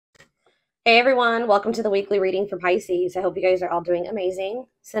Hey everyone, welcome to the weekly reading for Pisces. I hope you guys are all doing amazing.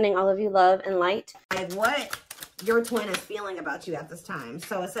 Sending all of you love and light. Like what your twin is feeling about you at this time.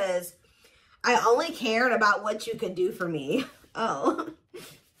 So it says, I only cared about what you could do for me. Oh,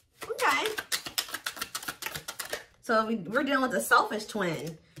 okay. So we're dealing with a selfish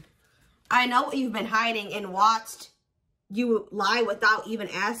twin. I know what you've been hiding and watched you lie without even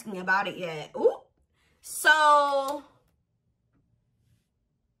asking about it yet. Ooh. So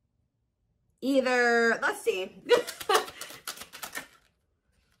either, let's see.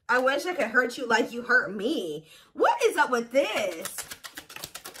 I wish I could hurt you like you hurt me. What is up with this?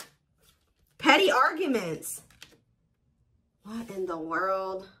 Petty arguments. What in the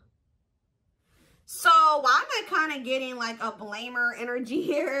world? So why am I kind of getting like a blamer energy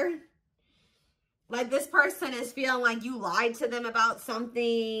here? Like this person is feeling like you lied to them about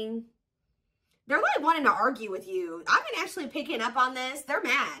something. They're like wanting to argue with you. I've been actually picking up on this. They're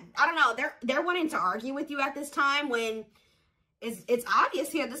mad. I don't know. They're wanting to argue with you at this time when it's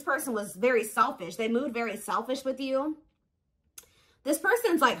obvious here this person was very selfish. They moved very selfish with you. This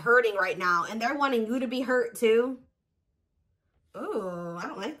person's like hurting right now and they're wanting you to be hurt too. Ooh, I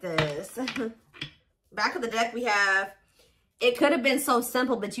don't like this. Back of the deck we have, it could have been so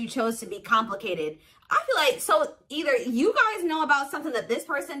simple, but you chose to be complicated. I feel like, so either you guys know about something that this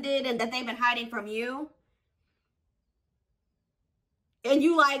person did and that they've been hiding from you. And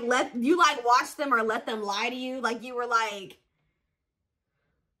you like watch them or let them lie to you. Like you were like,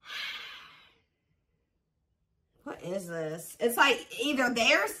 what is this? It's like either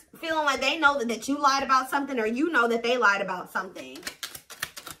they're feeling like they know that you lied about something or you know that they lied about something.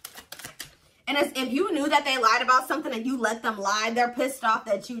 And if you knew that they lied about something and you let them lie, they're pissed off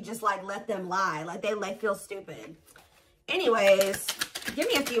that you just like let them lie. Like they like feel stupid. Anyways, give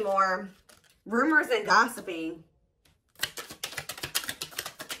me a few more. Rumors and gossiping.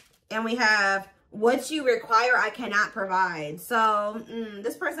 And we have what you require, I cannot provide. So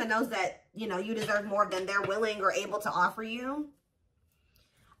this person knows that, you know, you deserve more than they're willing or able to offer you.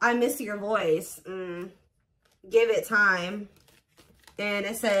 I miss your voice. Give it time. And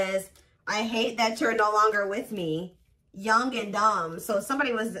it says, I hate that you're no longer with me. Young and dumb. So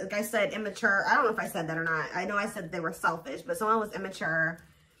somebody was, like I said, immature. I don't know if I said that or not. I know I said they were selfish, but someone was immature.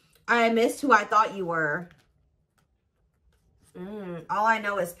 I missed who I thought you were. All I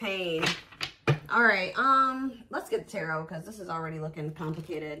know is pain. All right, let's get the tarot because this is already looking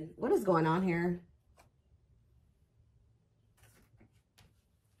complicated. What is going on here?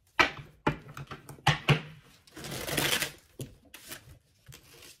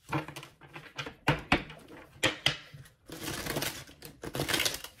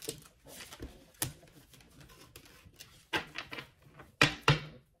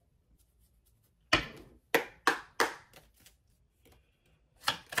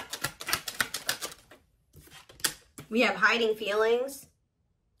 We have hiding feelings.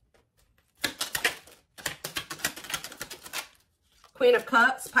 Queen of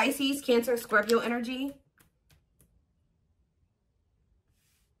Cups, Pisces, Cancer, Scorpio energy.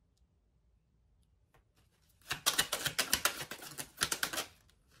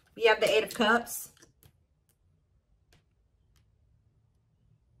 We have the Eight of Cups.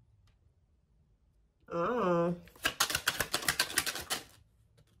 Oh.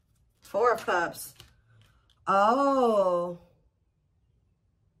 Four of Cups. Oh.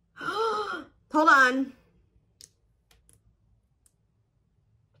 Hold on.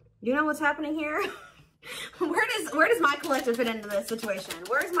 You know what's happening here? Where does my collective fit into this situation?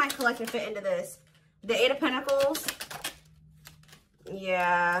 Where does my collective fit into this? The Eight of Pentacles.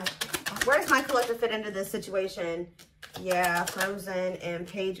 Yeah. Where does my collective fit into this situation? Yeah, Frozen and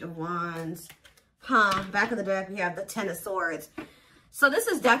Page of Wands. Huh. Back of the deck, we have the Ten of Swords. So this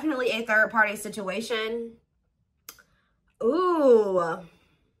is definitely a third-party situation. Ooh.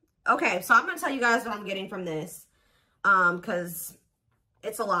 Okay, so I'm going to tell you guys what I'm getting from this. Because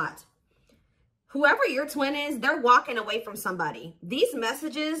it's a lot. Whoever your twin is, they're walking away from somebody. These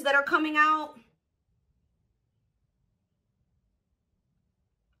messages that are coming out,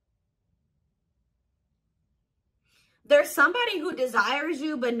 there's somebody who desires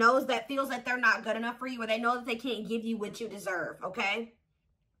you but knows that feels that they're not good enough for you, or they know that they can't give you what you deserve, okay?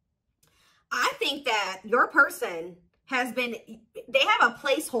 I think that your person has been, they have a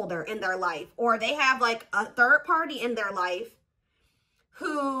placeholder in their life, or they have like a third party in their life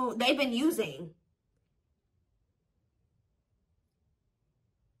who they've been using.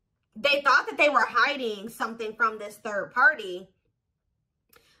 They thought that they were hiding something from this third party,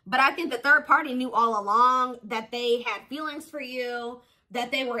 but I think the third party knew all along that they had feelings for you,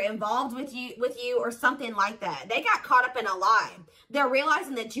 that they were involved with you or something like that. They got caught up in a lie. They're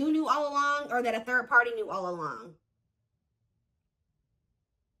realizing that you knew all along or that a third party knew all along.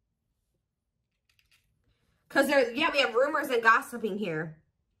 Because we have rumors and gossiping here.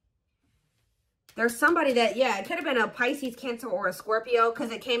 There's somebody that, it could have been a Pisces, Cancer, or a Scorpio because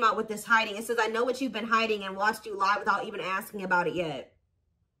it came out with this hiding. It says, I know what you've been hiding and watched you lie without even asking about it yet.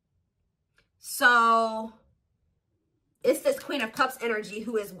 So it's this Queen of Cups energy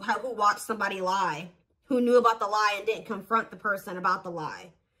who watched somebody lie, who knew about the lie and didn't confront the person about the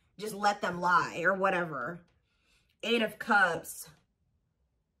lie. Just let them lie or whatever. 8 of Cups.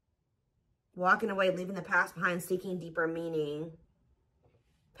 Walking away, leaving the past behind, seeking deeper meaning.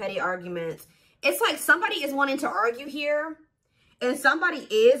 Petty arguments. It's like somebody is wanting to argue here. And somebody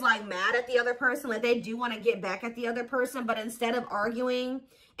is like mad at the other person. Like they do want to get back at the other person. But instead of arguing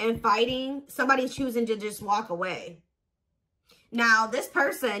and fighting, somebody's choosing to just walk away. Now, this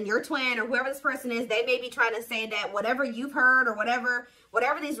person, your twin or whoever this person is, they may be trying to say that whatever you've heard or whatever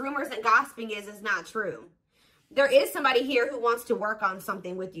these rumors and gossiping is not true. There is somebody here who wants to work on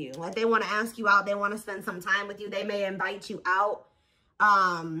something with you. Like they want to ask you out. They want to spend some time with you. They may invite you out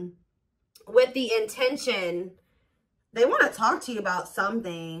with the intention. They want to talk to you about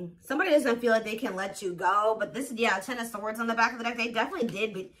something. Somebody doesn't feel like they can let you go. But this, 10 of Swords on the back of the deck. They definitely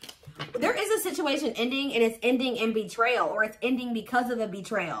did. There is a situation ending and it's ending in betrayal. Or it's ending because of a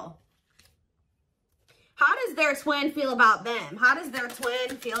betrayal. How does their twin feel about them? How does their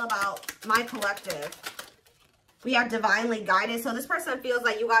twin feel about my collective? We have divinely guided. So this person feels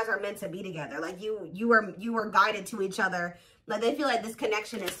like you guys are meant to be together. Like you were guided to each other. Like they feel like this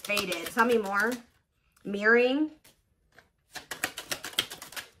connection is faded. Tell me more. Mirroring.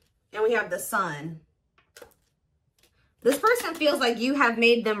 And we have the Sun. This person feels like you have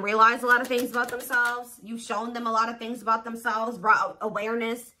made them realize a lot of things about themselves. You've shown them a lot of things about themselves. Brought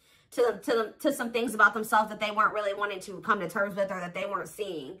awareness to some things about themselves that they weren't really wanting to come to terms with or that they weren't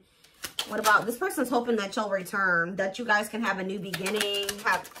seeing. What about this person's hoping that you'll return, that you guys can have a new beginning,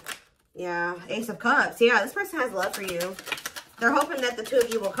 Ace of Cups. Yeah, this person has love for you. They're hoping that the two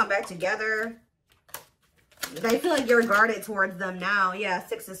of you will come back together. They feel like you're guarded towards them now. Yeah,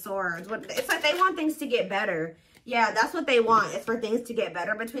 6 of Swords. It's like they want things to get better. Yeah, that's what they want. It's for things to get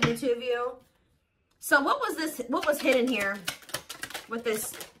better between the two of you. So what was this? What was hidden here with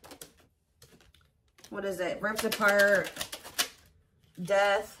this? What is it? Ripped apart.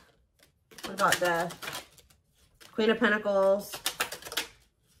 Death. What about Death? Queen of Pentacles.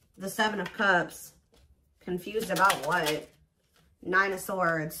 The 7 of Cups. Confused about what? 9 of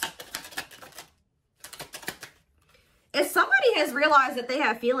Swords. If somebody has realized that they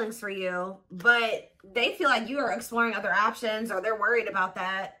have feelings for you, but they feel like you are exploring other options or they're worried about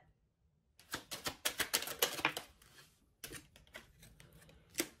that.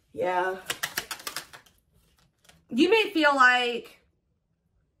 Yeah. You may feel like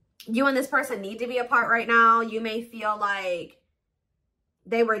you and this person need to be apart right now. You may feel like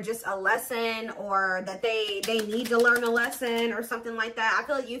they were just a lesson or that they need to learn a lesson or something like that. I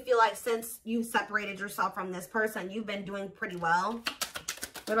feel like you feel like since you separated yourself from this person, you've been doing pretty well.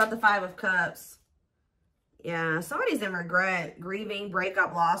 What about the 5 of Cups? Yeah, somebody's in regret, grieving,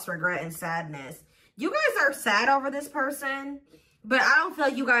 breakup, loss, regret, and sadness. You guys are sad over this person, but I don't feel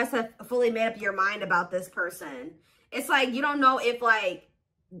like you guys have fully made up your mind about this person. It's like you don't know if like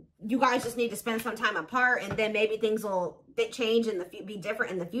you guys just need to spend some time apart and then maybe things will change and be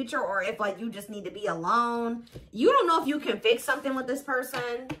different in the future, or if like you just need to be alone. You don't know if you can fix something with this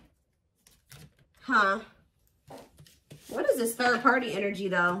person. Huh? What is this third party energy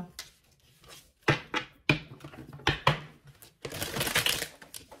though?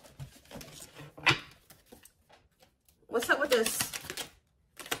 What's up with this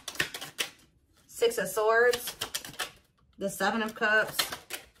 6 of Swords, the 7 of Cups,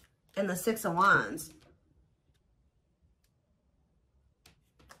 and the 6 of Wands?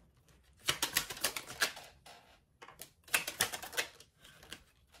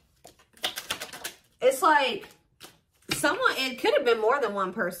 It's like it could have been more than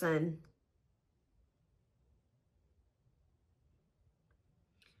one person.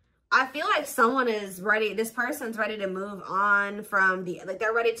 I feel like someone is ready. This person's ready to move on from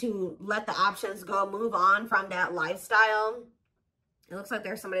they're ready to let the options go, move on from that lifestyle. It looks like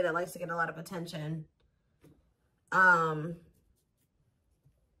there's somebody that likes to get a lot of attention.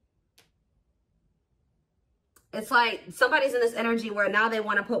 It's like somebody's in this energy where now they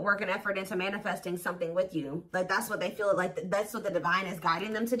want to put work and effort into manifesting something with you. Like that's what they feel like. That's what the divine is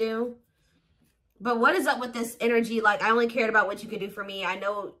guiding them to do. But what is up with this energy? Like, I only cared about what you could do for me. I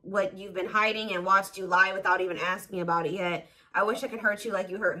know what you've been hiding and watched you lie without even asking about it yet. I wish I could hurt you like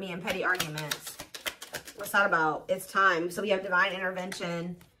you hurt me in petty arguments. What's that about? It's time. So we have divine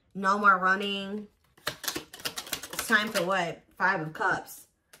intervention. No more running. It's time for what? 5 of Cups.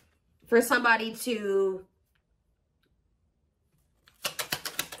 For somebody to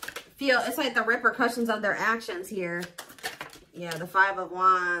feel, it's like the repercussions of their actions here. Yeah, the 5 of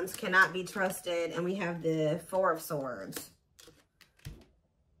Wands, cannot be trusted. And we have the 4 of Swords.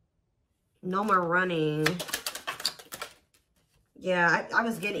 No more running. Yeah, I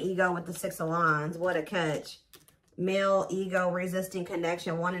was getting ego with the 6 of Wands. What a catch. Male, ego, resisting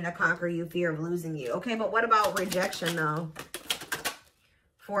connection, wanting to conquer you, fear of losing you. Okay, but what about rejection, though?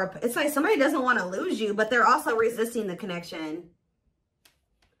 It's like somebody doesn't want to lose you, but they're also resisting the connection.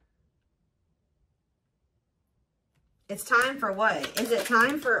 It's time for what? Is it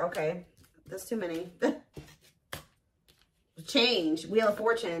time for, okay, that's too many. Change, Wheel of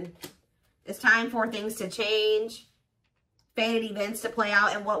Fortune. It's time for things to change. Fated events to play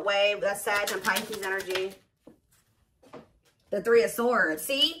out in what way? That's Sag and Pisces energy. The 3 of Swords.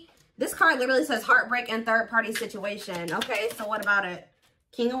 See? This card literally says heartbreak and third-party situation. Okay, so what about it?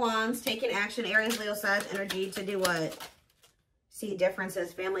 King of Wands, taking action. Aries, Leo, Sag energy to do what? See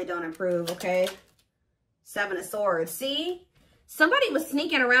differences. Family don't approve, okay? 7 of Swords. See? Somebody was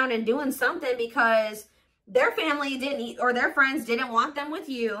sneaking around and doing something because their family didn't, or their friends didn't want them with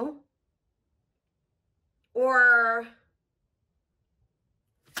you. Or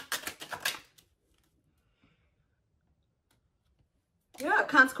yeah,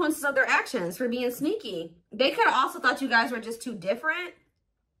 consequences of their actions for being sneaky. They could have also thought you guys were just too different.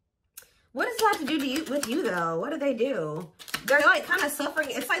 What does that have to do with you, though? What do they do? They're, like, kind of suffering.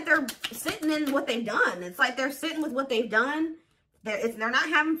 It's like they're sitting in what they've done. It's like they're sitting with what they've done. They're not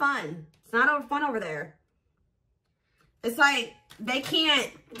having fun. It's not fun over there. It's like they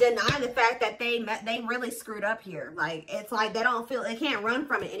can't deny the fact that they really screwed up here. Like, it's like they don't feel, they can't run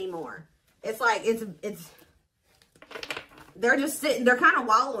from it anymore. It's like, they're just sitting, they're kind of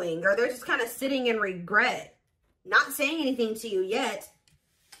wallowing, or they're just kind of sitting in regret. Not saying anything to you yet,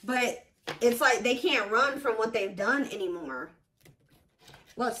 but it's like they can't run from what they've done anymore.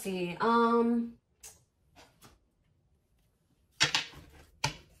 Let's see.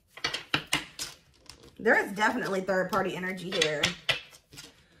 There is definitely third-party energy here.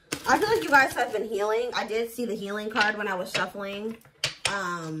 I feel like you guys have been healing. I did see the healing card when I was shuffling.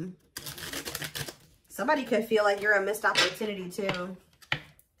 Somebody could feel like you're a missed opportunity, too.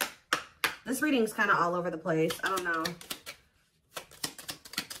 This reading's kind of all over the place. I don't know.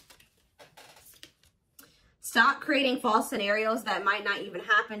 Stop creating false scenarios that might not even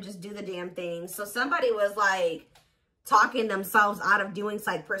happen. Just do the damn thing. So somebody was like talking themselves out of doing,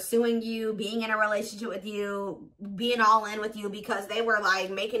 like pursuing you, being in a relationship with you, being all in with you because they were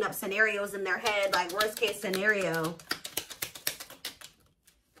like making up scenarios in their head, like worst case scenario.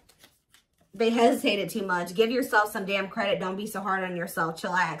 They hesitated too much. Give yourself some damn credit. Don't be so hard on yourself.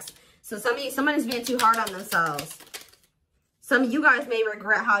 Chillax. So somebody's being too hard on themselves. Some of you guys may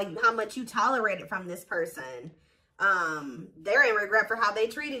regret how much you tolerated from this person. They're in regret for how they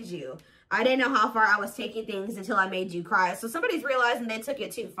treated you. I didn't know how far I was taking things until I made you cry. So somebody's realizing they took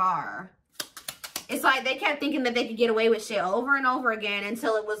it too far. It's like they kept thinking that they could get away with shit over and over again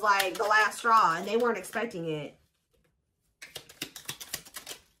until it was like the last straw and they weren't expecting it.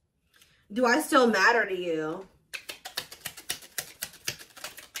 Do I still matter to you?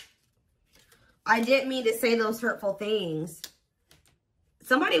 I didn't mean to say those hurtful things.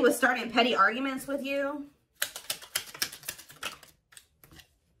 Somebody was starting petty arguments with you.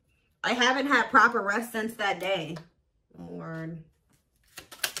 I haven't had proper rest since that day. Oh, Lord.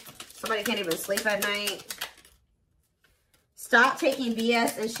 Somebody can't even sleep at night. Stop taking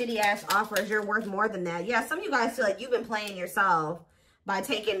BS and shitty-ass offers. You're worth more than that. Yeah, some of you guys feel like you've been playing yourself by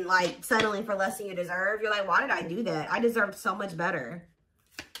taking, like, settling for less than you deserve. You're like, why did I do that? I deserved so much better.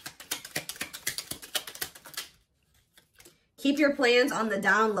 Keep your plans on the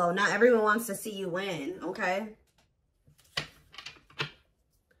down low. Not everyone wants to see you win, okay?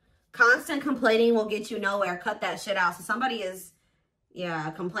 Constant complaining will get you nowhere. Cut that shit out. So somebody is,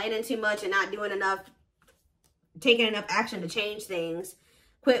 yeah, complaining too much and not doing enough, taking enough action to change things.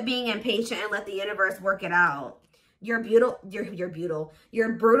 Quit being impatient and let the universe work it out. Your brutal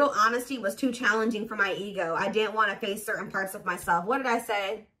honesty was too challenging for my ego. I didn't want to face certain parts of myself. What did I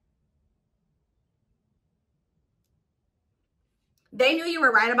say? They knew you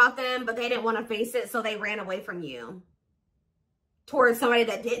were right about them, but they didn't want to face it, so they ran away from you. Towards somebody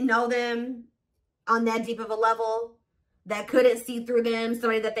that didn't know them on that deep of a level, that couldn't see through them,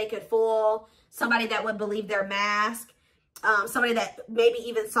 somebody that they could fool, somebody that would believe their mask. Somebody that maybe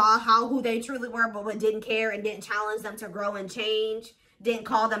even saw who they truly were, but didn't care and didn't challenge them to grow and change, didn't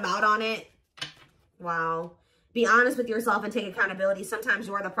call them out on it. Wow. Be honest with yourself and take accountability. Sometimes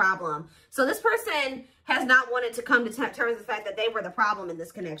you're the problem. So this person has not wanted to come to terms with the fact that they were the problem in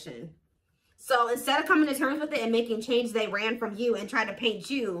this connection. So instead of coming to terms with it and making change, they ran from you and tried to paint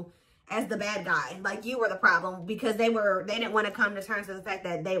you as the bad guy. Like you were the problem because they didn't want to come to terms with the fact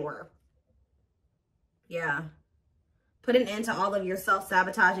that they were. Yeah. Put an end to all of your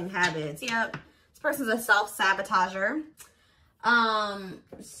self-sabotaging habits. Yep. This person's a self-sabotager.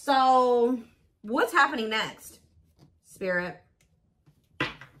 So what's happening next, Spirit?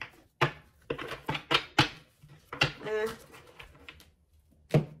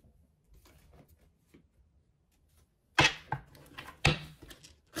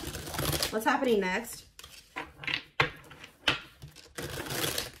 What's happening next?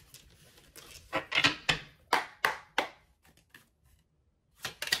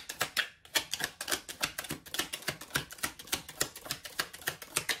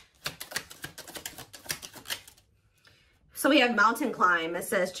 So we have mountain climb. It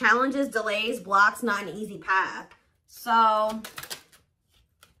says challenges, delays, blocks, not an easy path. So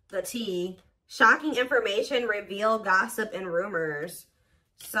the T, shocking information, reveal, gossip, and rumors.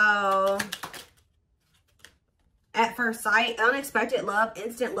 So at first sight, unexpected love,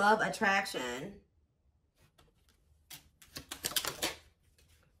 instant love, attraction.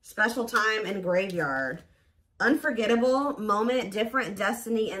 Special time and graveyard. Unforgettable moment, different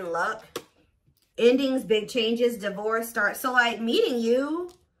destiny and luck. Endings, big changes, divorce, start. So like meeting you,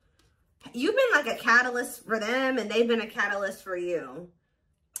 you've been like a catalyst for them and they've been a catalyst for you.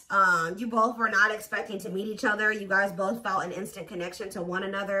 You both were not expecting to meet each other. You guys both felt an instant connection to one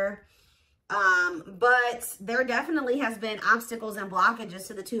another. But there definitely has been obstacles and blockages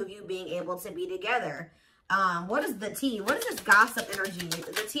to the two of you being able to be together. What is the T? What is this gossip energy?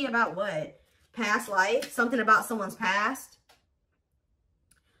 The T about what? Past life? Something about someone's past?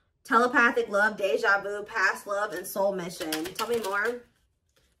 Telepathic love, deja vu, past love, and soul mission. Tell me more.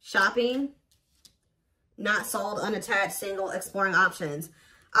 Shopping. Not sold, unattached, single, exploring options.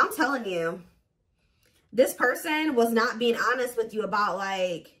 I'm telling you, this person was not being honest with you about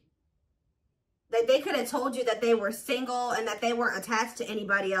like, that they could have told you that they were single and that they weren't attached to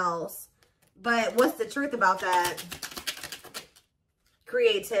anybody else. But what's the truth about that?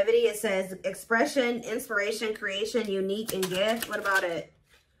 Creativity. It says expression, inspiration, creation, unique, and gift. What about it?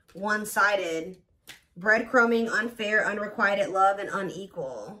 One-sided. Breadcrumbing, unfair, unrequited love, and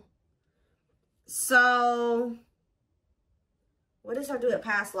unequal. So what does that do at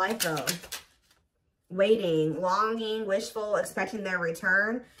past life though? Waiting, longing, wishful, expecting their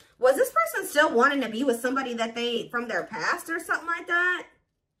return. Was this person still wanting to be with somebody that they, from their past or something like that?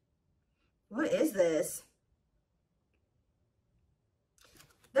 What is this?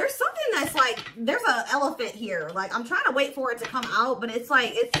 There's something that's like, there's an elephant here. Like, I'm trying to wait for it to come out, but it's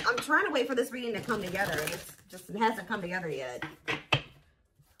like, I'm trying to wait for this reading to come together. It hasn't come together yet.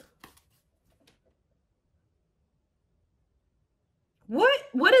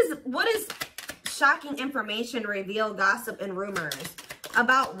 What is shocking information, reveal, gossip, and rumors?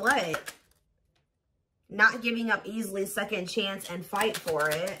 About what? Not giving up easily, second chance, and fight for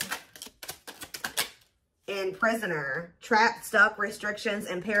it. And prisoner, trapped, stuck, restrictions,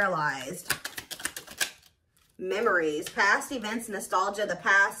 and paralyzed. Memories, past events, nostalgia, the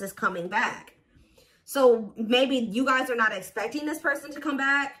past is coming back. So maybe you guys are not expecting this person to come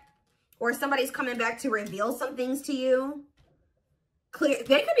back, or somebody's coming back to reveal some things to you. They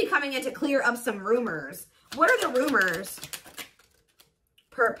could be coming in to clear up some rumors. What are the rumors?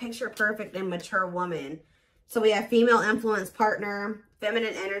 Picture perfect and mature woman. So we have female influence, partner,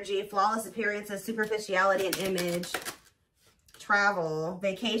 feminine energy, flawless appearances, superficiality and image, travel,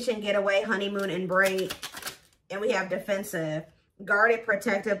 vacation, getaway, honeymoon, and break. And we have defensive, guarded,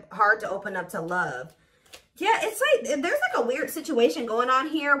 protective, hard to open up to love. Yeah, it's like, there's like a weird situation going on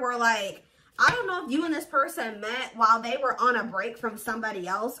here where like, I don't know if you and this person met while they were on a break from somebody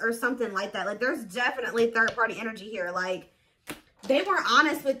else or something like that. Like, there's definitely third-party energy here. Like, they weren't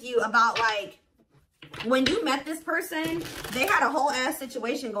honest with you about, like, when you met this person, they had a whole ass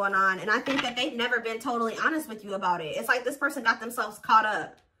situation going on. And I think that they've never been totally honest with you about it. It's like this person got themselves caught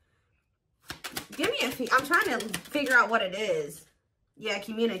up. Give me I'm trying to figure out what it is. Yeah,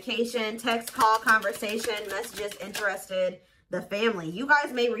 communication, text, call, conversation, messages, interested, the family. You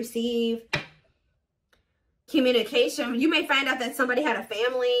guys may receive communication. You may find out that somebody had a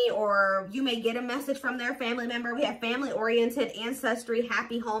family, or you may get a message from their family member. We have family-oriented, ancestry,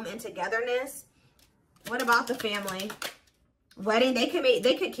 happy home, and togetherness. What about the family? Wedding, they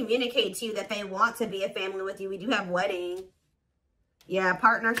could communicate to you that they want to be a family with you. We do have wedding. Yeah,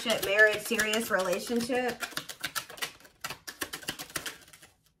 partnership, marriage, serious relationship.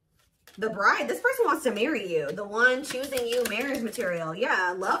 The bride, this person wants to marry you. The one choosing you, marriage material.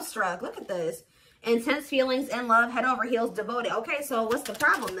 Yeah, love struck. Look at this. Intense feelings in love, head over heels, devoted. Okay, so what's the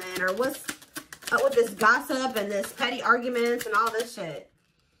problem then? Or what's up with this gossip and this petty arguments and all this shit?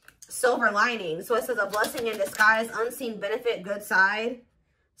 Silver lining. So it says a blessing in disguise, unseen benefit, good side,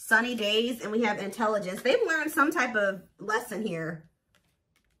 sunny days, and we have intelligence. They've learned some type of lesson here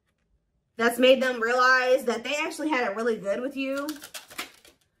that's made them realize that they actually had it really good with you.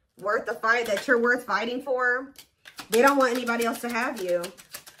 Worth the fight, that you're worth fighting for. They don't want anybody else to have you.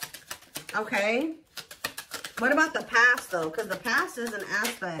 Okay. What about the past, though? Because the past is an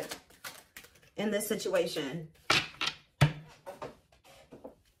aspect in this situation.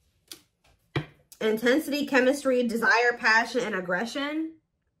 Intensity, chemistry, desire, passion, and aggression.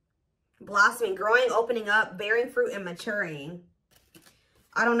 Blossoming, growing, opening up, bearing fruit, and maturing.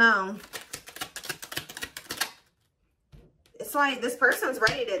 I don't know. It's like this person's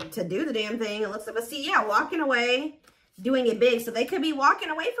ready to do the damn thing. It looks like, but see, yeah, walking away, doing it big. So they could be walking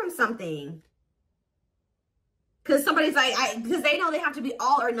away from something. Because somebody's like, because they know they have to be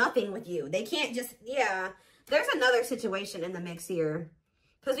all or nothing with you. They can't just, yeah. There's another situation in the mix here.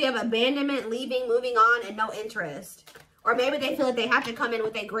 Because we have abandonment, leaving, moving on, and no interest. Or maybe they feel like they have to come in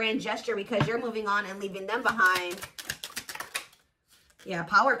with a grand gesture because you're moving on and leaving them behind. Yeah,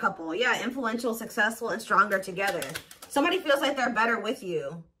 power couple. Yeah, influential, successful, and stronger together. Somebody feels like they're better with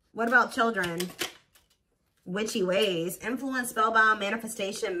you. What about children? Witchy ways. Influence, spellbound,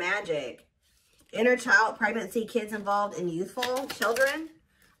 manifestation, magic. Inner child, pregnancy, kids involved, and youthful. Children.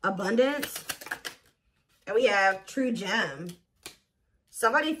 Abundance. And we have true gem.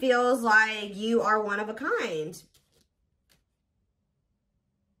 Somebody feels like you are one of a kind.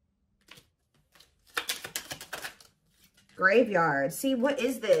 Graveyard. See, what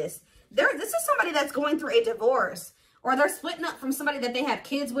is this? This is somebody that's going through a divorce. Or they're splitting up from somebody that they have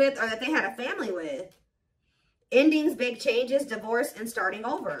kids with or that they had a family with. Endings, big changes, divorce, and starting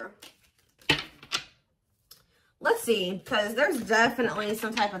over. Let's see, because there's definitely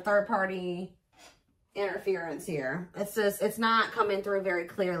some type of third-party interference here. It's just, it's not coming through very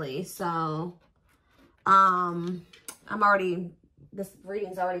clearly. So, this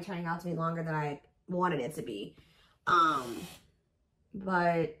reading's already turning out to be longer than I wanted it to be.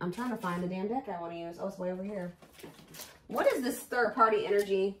 But I'm trying to find the damn deck I want to use. Oh, it's way over here. What is this third-party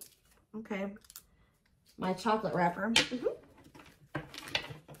energy? Okay. My chocolate wrapper.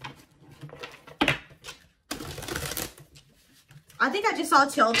 I think I just saw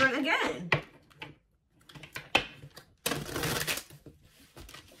children again.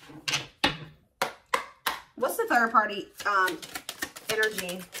 What's the third-party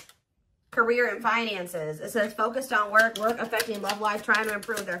energy? Career and finances. It says focused on work affecting love life, trying to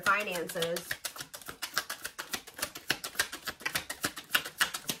improve their finances.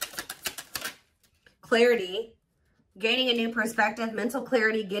 Clarity, gaining a new perspective, mental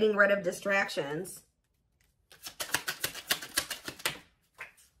clarity, getting rid of distractions.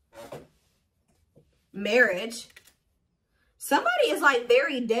 Marriage. Somebody is like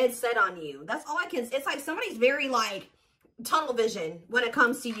very dead set on you. That's all I can, it's like somebody's very like tunnel vision when it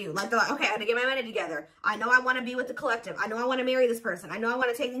comes to you. Like they're like, okay, I gotta get my money together. I know I want to be with the collective. I know I want to marry this person. I know I want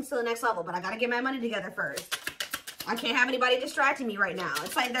to take things to the next level, but I gotta get my money together first. I can't have anybody distracting me right now.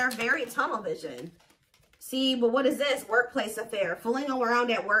 It's like they're very tunnel vision. See, but what is this? Workplace affair. Fooling around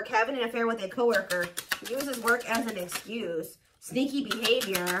at work, having an affair with a coworker. Uses work as an excuse. Sneaky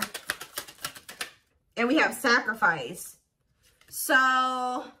behavior. And we have sacrifice.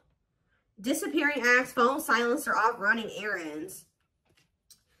 So, disappearing acts, phone silencer off, running errands.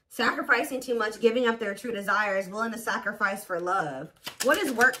 Sacrificing too much, giving up their true desires, willing to sacrifice for love. What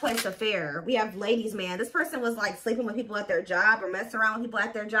is workplace affair? We have ladies' man. This person was like sleeping with people at their job or messing around with people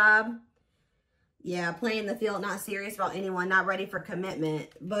at their job. Yeah, playing the field, not serious about anyone, not ready for commitment,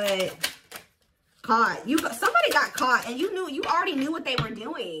 but caught. Somebody got caught and you already knew what they were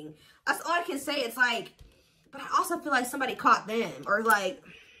doing. That's all I can say. It's like, but I also feel like somebody caught them or like,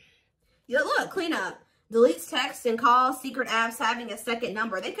 yeah, look, clean up. Deletes texts and calls, secret apps, having a second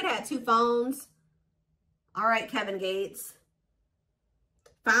number. They could have 2 phones. All right, Kevin Gates.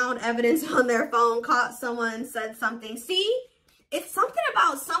 Found evidence on their phone, caught someone, said something. See, it's something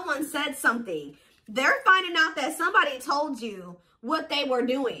about someone said something. They're finding out that somebody told you what they were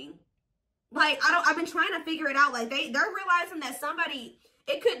doing. Like, I've been trying to figure it out. Like, they're realizing that somebody,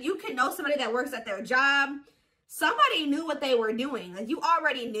 you could know somebody that works at their job. somebody knew what they were doing. Like, you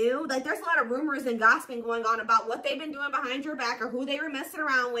already knew. Like, there's a lot of rumors and gossiping going on about what they've been doing behind your back or who they were messing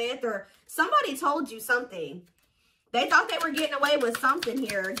around with, or somebody told you something. They thought they were getting away with something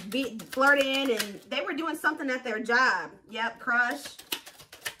here, flirting, and they were doing something at their job. Yep, crush.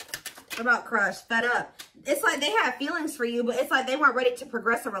 What about crush? Fed up. It's like they had feelings for you, but it's like they weren't ready to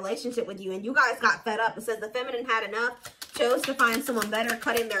progress a relationship with you, and you guys got fed up. It says the feminine had enough, chose to find someone better,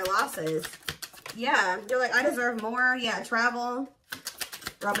 cutting their losses. Yeah, you're like, I deserve more. Yeah, travel,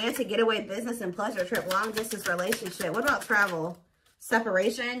 romantic getaway, business and pleasure trip, long distance relationship. What about travel?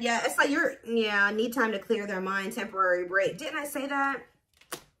 Separation. Yeah, it's like need time to clear their mind, temporary break. Didn't I say that?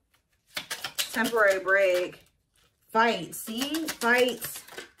 Temporary break. Fight. See? Fights.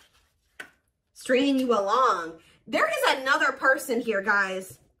 Stringing you along. There is another person here,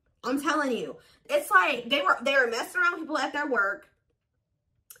 guys. I'm telling you. It's like they were messing around with people at their work.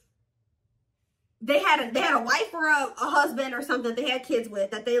 They had a wife or a husband or something they had kids with,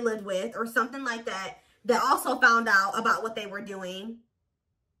 that they lived with, or something like that, that also found out about what they were doing.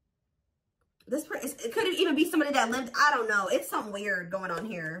 It could even be somebody that lived, I don't know. It's something weird going on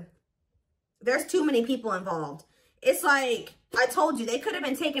here. There's too many people involved. It's like, I told you, they could have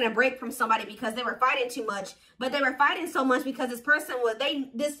been taking a break from somebody because they were fighting too much, but they were fighting so much because this person was,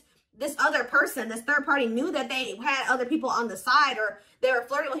 this other person, this third party, knew that they had other people on the side, or they were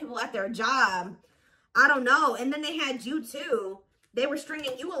flirting with people at their job. I don't know. And then they had you too. They were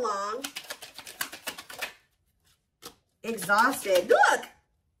stringing you along. Exhausted. Look.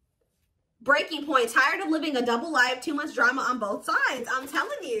 Breaking point. Tired of living a double life. Too much drama on both sides. I'm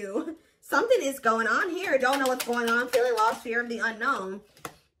telling you. Something is going on here. Don't know what's going on. Feeling lost. Fear of the unknown.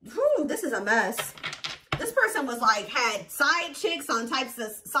 Whew, this is a mess. This person was like, had side chicks on types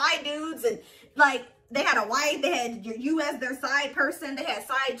of side dudes. And like, they had a wife, they had you as their side person, they had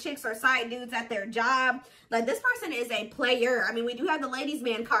side chicks or side dudes at their job. Like, this person is a player. I mean, we do have the ladies'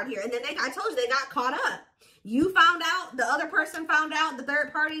 man card here. And then I told you, they got caught up. You found out, the other person found out, the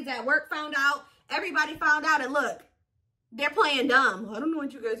third parties at work found out, everybody found out, and look, they're playing dumb. I don't know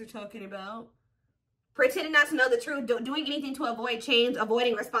what you guys are talking about. Pretending not to know the truth, doing anything to avoid change,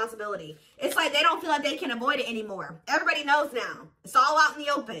 avoiding responsibility. It's like they don't feel like they can avoid it anymore. Everybody knows now. It's all out in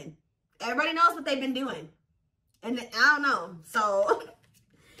the open. Everybody knows what they've been doing. And I don't know. So,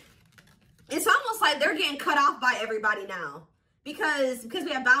 it's almost like they're getting cut off by everybody now. Because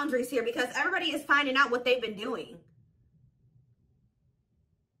we have boundaries here. Because everybody is finding out what they've been doing.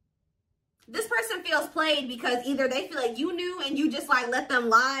 This person feels played because either they feel like you knew and you just like let them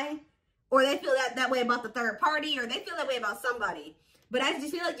lie. Or they feel that way about the third party. Or they feel that way about somebody. But I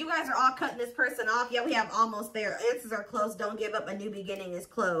just feel like you guys are all cutting this person off. Yeah, we have almost there. Answers are closed. Don't give up. A new beginning is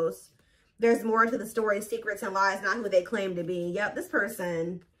closed. There's more to the story, secrets and lies, not who they claim to be. Yep, this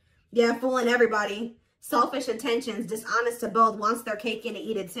person, yeah, fooling everybody. Selfish intentions, dishonest to both, wants their cake and to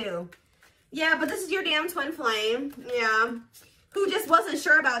eat it too. Yeah, but this is your damn twin flame, yeah, who just wasn't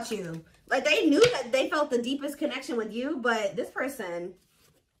sure about you. Like, they knew that they felt the deepest connection with you, but this person